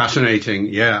fascinating.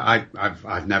 Yeah,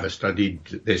 I've never studied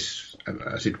this,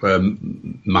 as it were,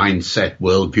 mindset,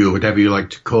 worldview, whatever you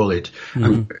like to call it.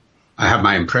 Mm-hmm. I have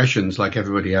my impressions like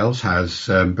everybody else has,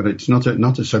 but it's not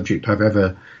a subject I've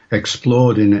ever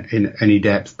explored in any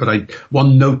depth. But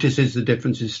one notices the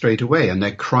differences straight away, and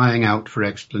they're crying out for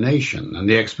explanation. And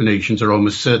the explanations are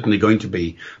almost certainly going to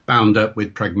be bound up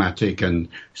with pragmatic and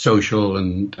social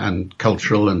and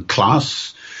cultural and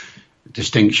class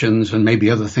distinctions and maybe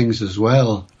other things as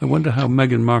well. I wonder how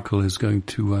Meghan Markle is going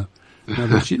to,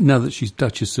 now that she's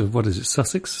Duchess of, what is it,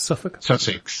 Suffolk?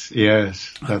 Sussex,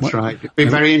 yes, that's right. It'd be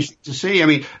very interesting to see. I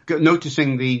mean,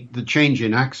 noticing the change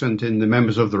in accent in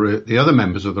the other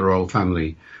members of the royal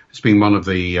family has been one of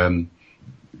the,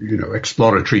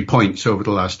 exploratory points over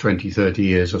the last 20, 30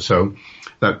 years or so,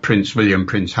 that Prince William,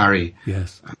 Prince Harry,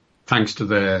 yes, thanks to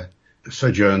their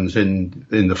sojourns in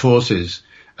the forces,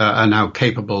 are now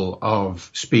capable of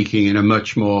speaking in a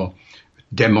much more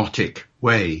demotic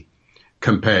way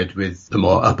compared with the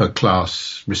more upper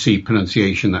class received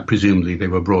pronunciation that presumably they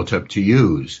were brought up to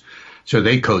use. So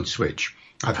they code switch.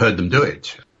 I've heard them do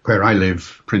it. Where I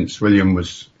live, Prince William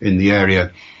was in the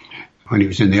area when he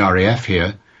was in the RAF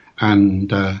here,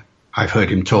 and I've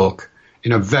heard him talk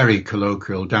in a very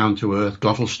colloquial, down-to-earth,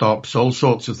 glottal stops, all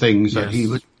sorts of things that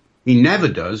he never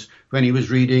does when he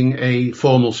was reading a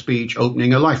formal speech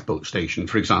opening a lifeboat station,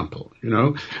 for example,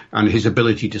 and his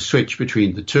ability to switch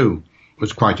between the two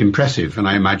was quite impressive. And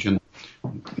I imagine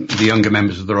the younger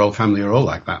members of the royal family are all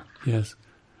like that. Yes.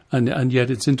 And yet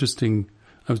it's interesting.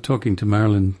 I was talking to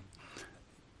Marilyn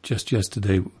just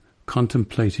yesterday,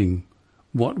 contemplating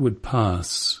what would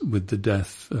pass with the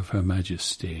death of Her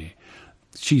Majesty.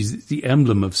 She's the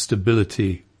emblem of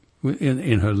stability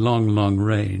in her long, long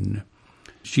reign.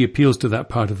 She appeals to that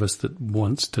part of us that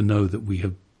wants to know that we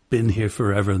have been here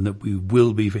forever and that we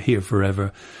will be here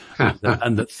forever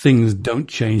and that things don't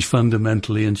change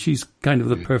fundamentally. And she's kind of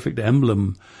the perfect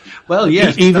emblem. Well,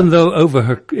 yes. Even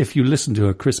though if you listen to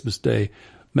her Christmas Day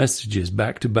messages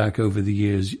back to back over the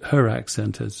years, her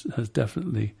accent has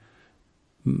definitely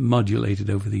modulated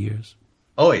over the years.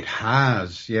 Oh, it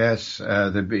has, yes.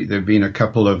 There've been a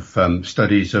couple of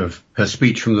studies of her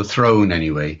speech from the throne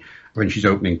anyway, when she's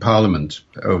opening Parliament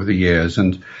over the years.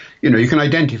 And, you can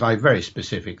identify very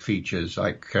specific features.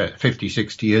 Like 50,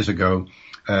 60 years ago,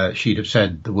 she'd have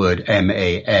said the word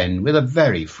M-A-N with a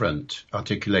very front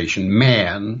articulation,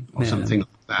 man, or something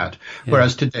like that. Yeah.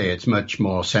 Whereas today it's much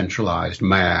more centralized,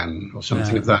 man, or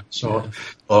something of that sort.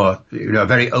 Yes. Or, a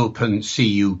very open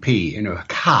C-U-P, a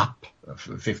cap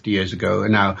 50 years ago,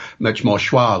 and now much more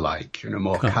schwa-like,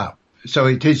 more cap. So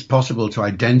it is possible to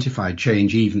identify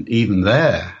change even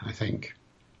there, I think.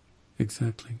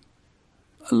 Exactly.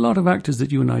 A lot of actors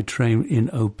that you and I train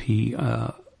in OP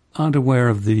aren't aware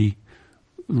of the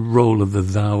role of the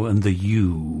thou and the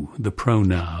you, the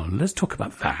pronoun. Let's talk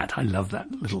about that. I love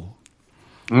that little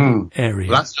area.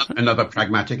 Well, that's another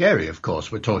pragmatic area, of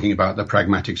course. We're talking about the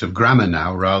pragmatics of grammar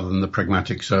now rather than the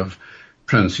pragmatics of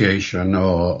pronunciation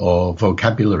or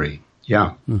vocabulary.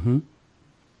 Yeah. Mm-hmm.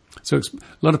 So a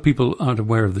lot of people aren't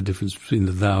aware of the difference between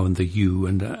the thou and the you,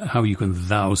 and how you can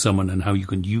thou someone and how you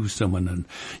can you someone and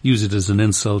use it as an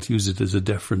insult, use it as a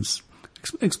deference.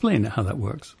 Explain how that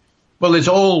works. Well, there's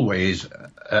always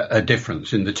a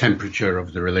difference in the temperature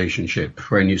of the relationship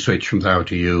when you switch from thou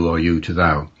to you or you to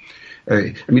thou.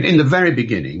 In the very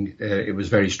beginning, it was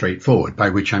very straightforward, by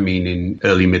which I mean in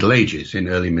early Middle Ages, in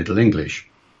early Middle English,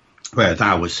 where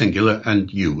thou was singular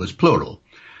and you was plural.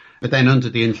 But then under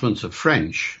the influence of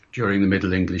French during the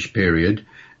Middle English period,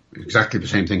 exactly the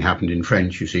same thing happened in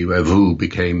French, you see, where vous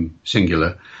became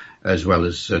singular as well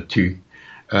as tu.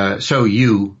 So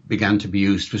you began to be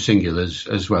used for singulars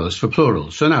as well as for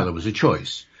plurals. So now there was a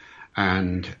choice.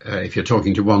 And if you're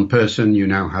talking to one person, you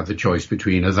now have the choice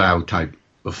between a thou type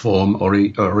of form or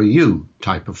a U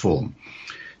type of form.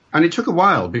 And it took a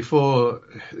while before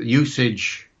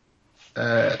usage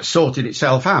sorted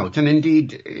itself out. And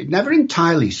indeed, it never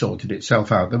entirely sorted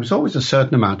itself out. There was always a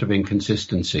certain amount of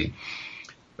inconsistency.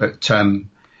 But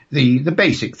the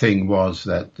basic thing was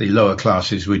that the lower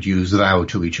classes would use thou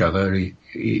to each other,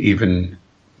 even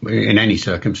in any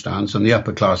circumstance, and the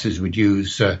upper classes would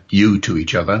use you to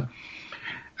each other.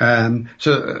 With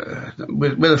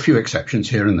a few exceptions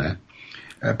here and there.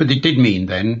 But it did mean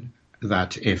then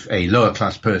that if a lower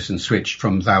class person switched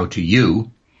from thou to you,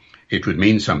 it would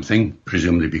mean something,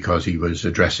 presumably because he was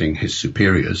addressing his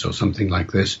superiors or something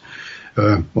like this,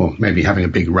 or maybe having a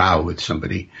big row with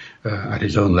somebody at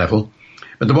his own level.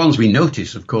 But the ones we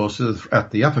notice, of course, are at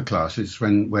the upper classes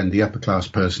when the upper class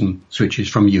person switches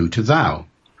from you to thou.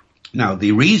 Now,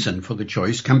 the reason for the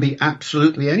choice can be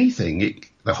absolutely anything.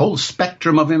 The whole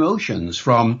spectrum of emotions,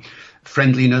 from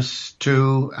friendliness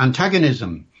to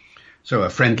antagonism. So a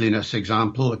friendliness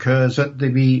example occurs at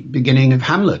the beginning of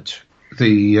Hamlet.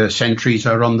 The sentries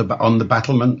are on the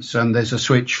battlements, and there's a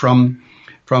switch from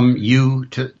you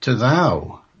to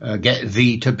thou. Get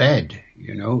thee to bed.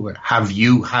 Have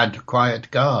you had quiet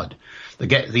guard? The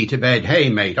get thee to bed. Hey,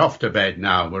 mate, off to bed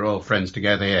now. We're all friends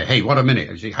together here. Hey, what a minute.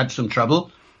 Has he had some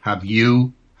trouble? Have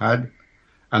you had?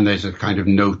 And there's a kind of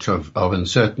note of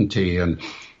uncertainty, and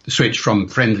the switch from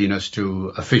friendliness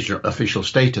to official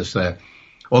status there.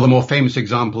 Or the more famous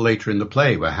example later in the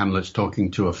play where Hamlet's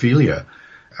talking to Ophelia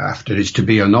after his to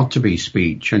be or not to be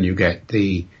speech, and you get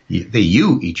the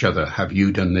you each other. Have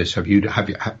you done this?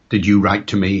 Did you write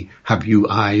to me? Have you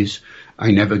eyes?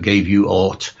 I never gave you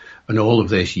aught. And all of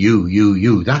this,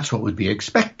 you. That's what would be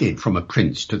expected from a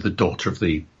prince to the daughter of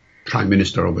the prime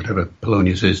minister or whatever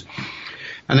Polonius is.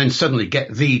 And then suddenly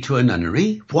get thee to a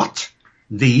nunnery. What?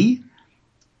 Thee?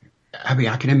 I mean,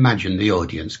 I can imagine the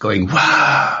audience going,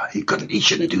 wow, he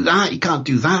shouldn't do that. He can't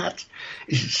do that.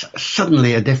 It's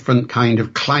suddenly a different kind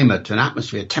of climate and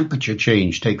atmosphere, temperature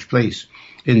change takes place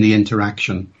in the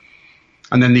interaction.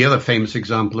 And then the other famous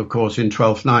example, of course, in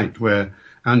Twelfth Night, where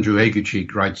Andrew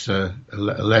Aguecheek writes a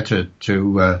letter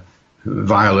to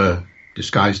Viola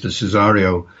disguised as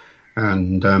Cesario,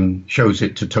 and shows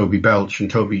it to Toby Belch,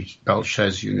 and Toby Belch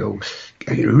says,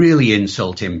 really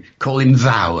insult him, call him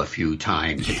thou a few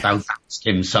times. If thou asked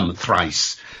him some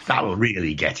thrice, that will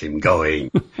really get him going.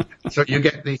 So you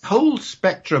get the whole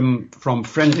spectrum from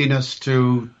friendliness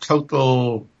to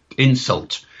total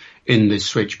insult in this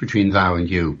switch between thou and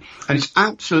you. And it's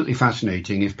absolutely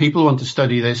fascinating. If people want to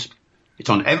study this, it's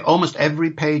on almost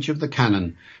every page of the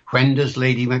canon. When does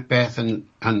Lady Macbeth and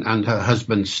her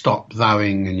husband stop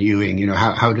thouing and youing?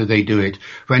 How do they do it?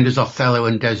 When does Othello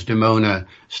and Desdemona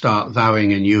start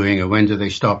thouing and youing? Or when do they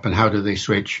stop and how do they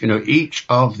switch? Each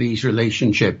of these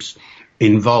relationships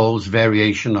involves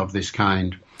variation of this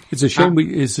kind. It's a shame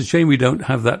we don't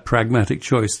have that pragmatic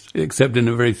choice, except in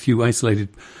a very few isolated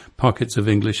pockets of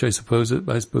English. I suppose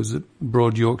that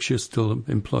Broad Yorkshire still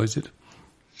employs it.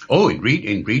 Oh, in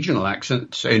regional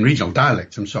accents, in regional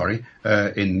dialects, in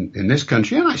this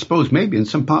country, and I suppose maybe in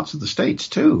some parts of the States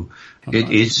too. It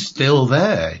is still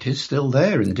there. It is still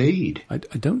there, indeed. I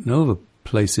don't know of a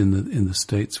place in the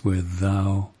States where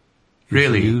thou is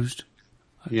really used.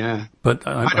 Yeah, but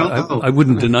I don't know. I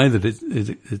wouldn't deny that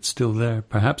it's still there.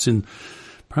 Perhaps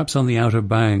on the Outer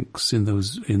Banks, in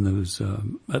those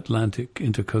Atlantic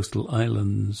intercoastal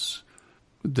islands.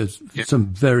 There's some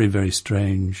very, very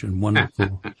strange and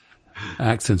wonderful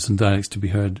accents and dialects to be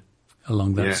heard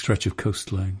along that stretch of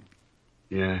coastline.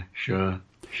 Yeah, sure.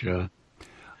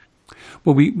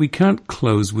 Well, we can't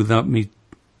close without me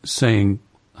saying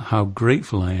how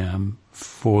grateful I am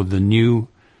for the new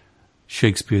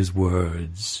Shakespeare's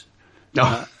Words.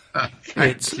 I've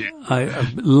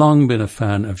long been a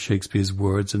fan of Shakespeare's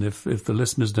Words, and if the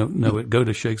listeners don't know it, go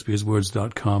to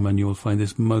shakespeareswords.com and you'll find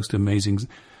this most amazing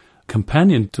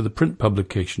companion to the print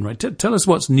publication, right? Tell us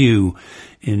what's new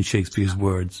in Shakespeare's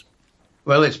Words.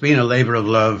 Well, it's been a labor of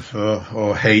love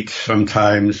or hate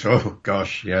sometimes. Oh,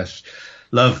 gosh, yes.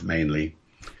 Love mainly.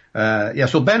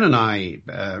 So Ben and I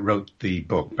wrote the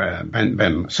book,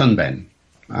 son Ben.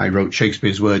 I wrote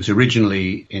Shakespeare's Words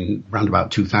originally in around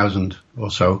about 2000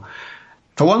 or so,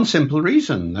 for one simple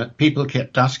reason, that people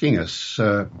kept asking us,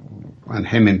 and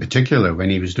him in particular, when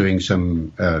he was doing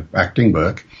some acting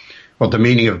work, what the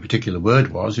meaning of a particular word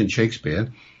was in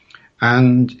Shakespeare,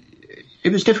 and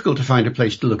it was difficult to find a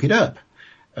place to look it up.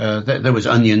 There was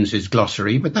Onions'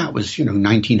 glossary, but that was,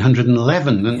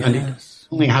 1911, and it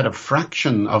only had a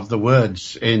fraction of the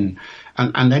words in.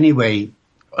 And anyway,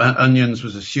 Onions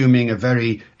was assuming a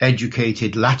very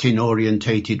educated,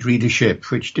 Latin-orientated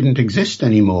readership, which didn't exist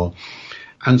anymore.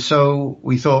 And so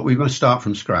we thought we must start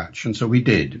from scratch. And so we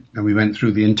did. And we went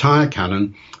through the entire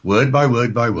canon, word by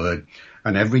word by word.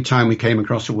 And every time we came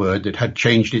across a word that had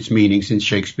changed its meaning since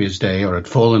Shakespeare's day or had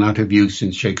fallen out of use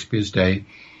since Shakespeare's day,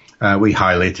 we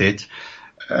highlighted it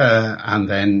and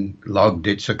then logged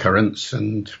its occurrence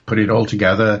and put it all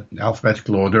together,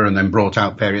 alphabetical order, and then brought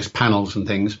out various panels and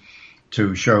things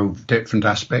to show different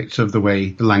aspects of the way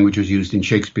the language was used in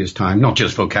Shakespeare's time, not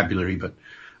just vocabulary, but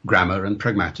grammar and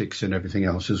pragmatics and everything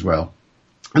else as well.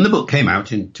 And the book came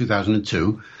out in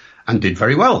 2002 and did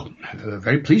very well.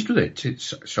 Very pleased with it.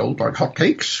 It's sold like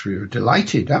hotcakes. We were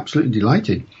delighted, absolutely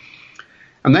delighted.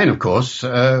 And then, of course,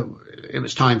 it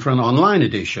was time for an online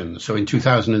edition. So in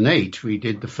 2008, we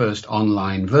did the first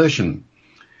online version,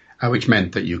 which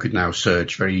meant that you could now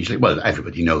search very easily. Well,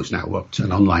 everybody knows now what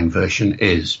an online version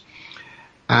is.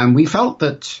 And we felt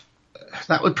that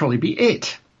that would probably be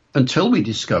it until we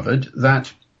discovered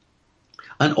that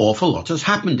an awful lot has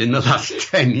happened in the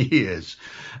last 10 years.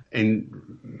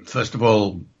 In, first of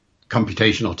all,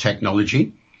 computational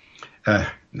technology.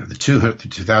 The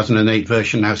 2008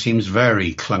 version now seems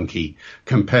very clunky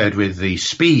compared with the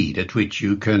speed at which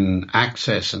you can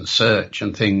access and search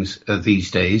and things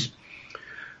these days.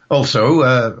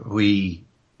 Also, we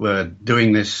were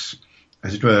doing this,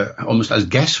 as it were, almost as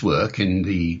guesswork in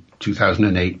the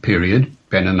 2008 period,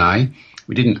 Ben and I.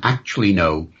 We didn't actually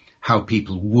know how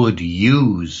people would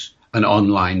use an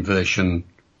online version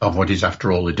of what is,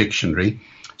 after all, a dictionary.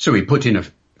 So we put in a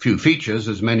few features,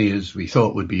 as many as we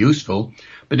thought would be useful.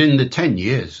 But in the 10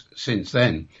 years since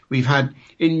then, we've had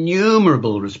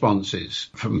innumerable responses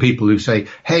from people who say,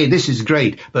 hey, this is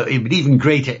great, but it would be even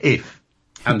greater if,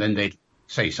 and then they'd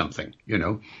say something, you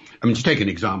know. I mean, to take an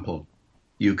example,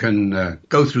 you can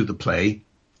go through the play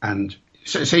and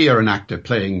say you're an actor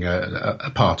playing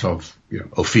a part of, you know,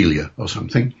 Ophelia or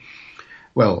something.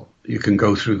 Well, you can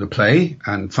go through the play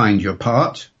and find your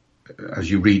part as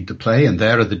you read the play, and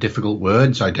there are the difficult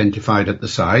words identified at the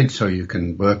side, so you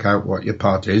can work out what your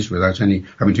part is without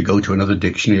having to go to another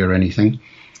dictionary or anything.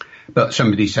 But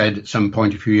somebody said at some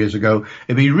point a few years ago,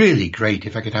 it'd be really great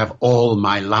if I could have all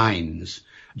my lines,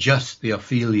 just the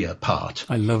Ophelia part.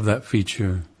 I love that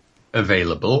feature.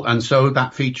 Available, and so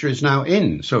that feature is now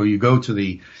in. So you go to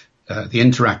the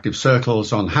interactive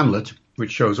circles on Hamlet,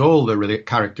 which shows all the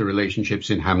character relationships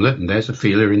in Hamlet, and there's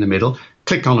Ophelia in the middle.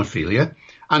 Click on Ophelia,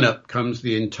 and up comes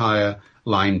the entire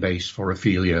line base for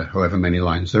Ophelia, however many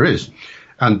lines there is.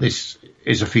 And this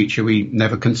is a feature we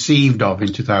never conceived of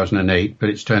in 2008, but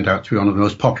it's turned out to be one of the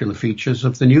most popular features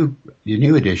of the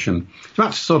new edition. So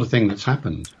that's the sort of thing that's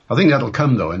happened. I think that'll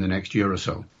come, though, in the next year or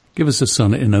so. Give us a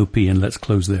sonnet in OP and let's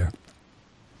close there.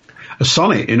 A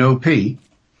sonnet in OP?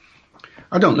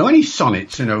 I don't know any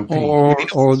sonnets in OP.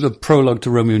 Or the prologue to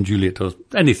Romeo and Juliet, or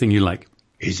anything you like.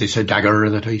 Is this a dagger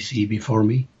that I see before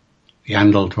me? The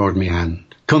handle toward me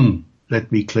hand. Come,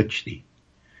 let me clutch thee.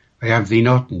 I have thee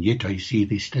not, and yet I see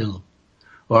thee still.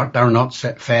 Art thou not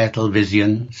set fatal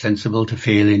vision, sensible to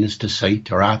failiness to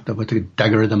sight, or art thou but a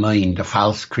dagger of the mind, a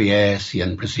false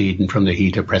creation proceeding from the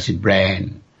heat oppressed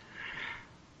brain?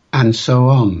 And so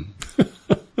on.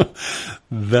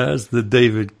 That's the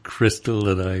David Crystal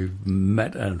that I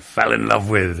met and fell in love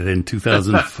with in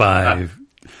 2005.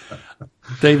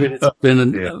 David, it's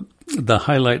been the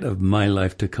highlight of my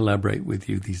life to collaborate with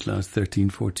you these last 13,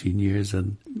 14 years,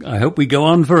 and I hope we go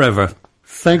on forever.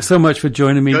 Thanks so much for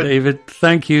joining me, David.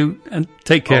 Thank you, and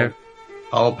take care.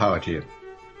 All power to you.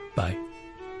 Bye.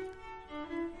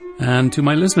 And to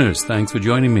my listeners, thanks for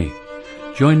joining me.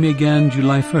 Join me again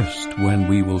July 1st when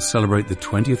we will celebrate the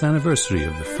 20th anniversary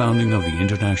of the founding of the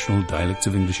International Dialects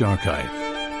of English Archive,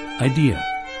 IDEA.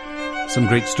 Some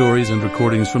great stories and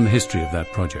recordings from the history of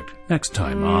that project. Next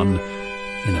time on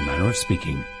In a Manner of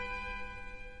Speaking.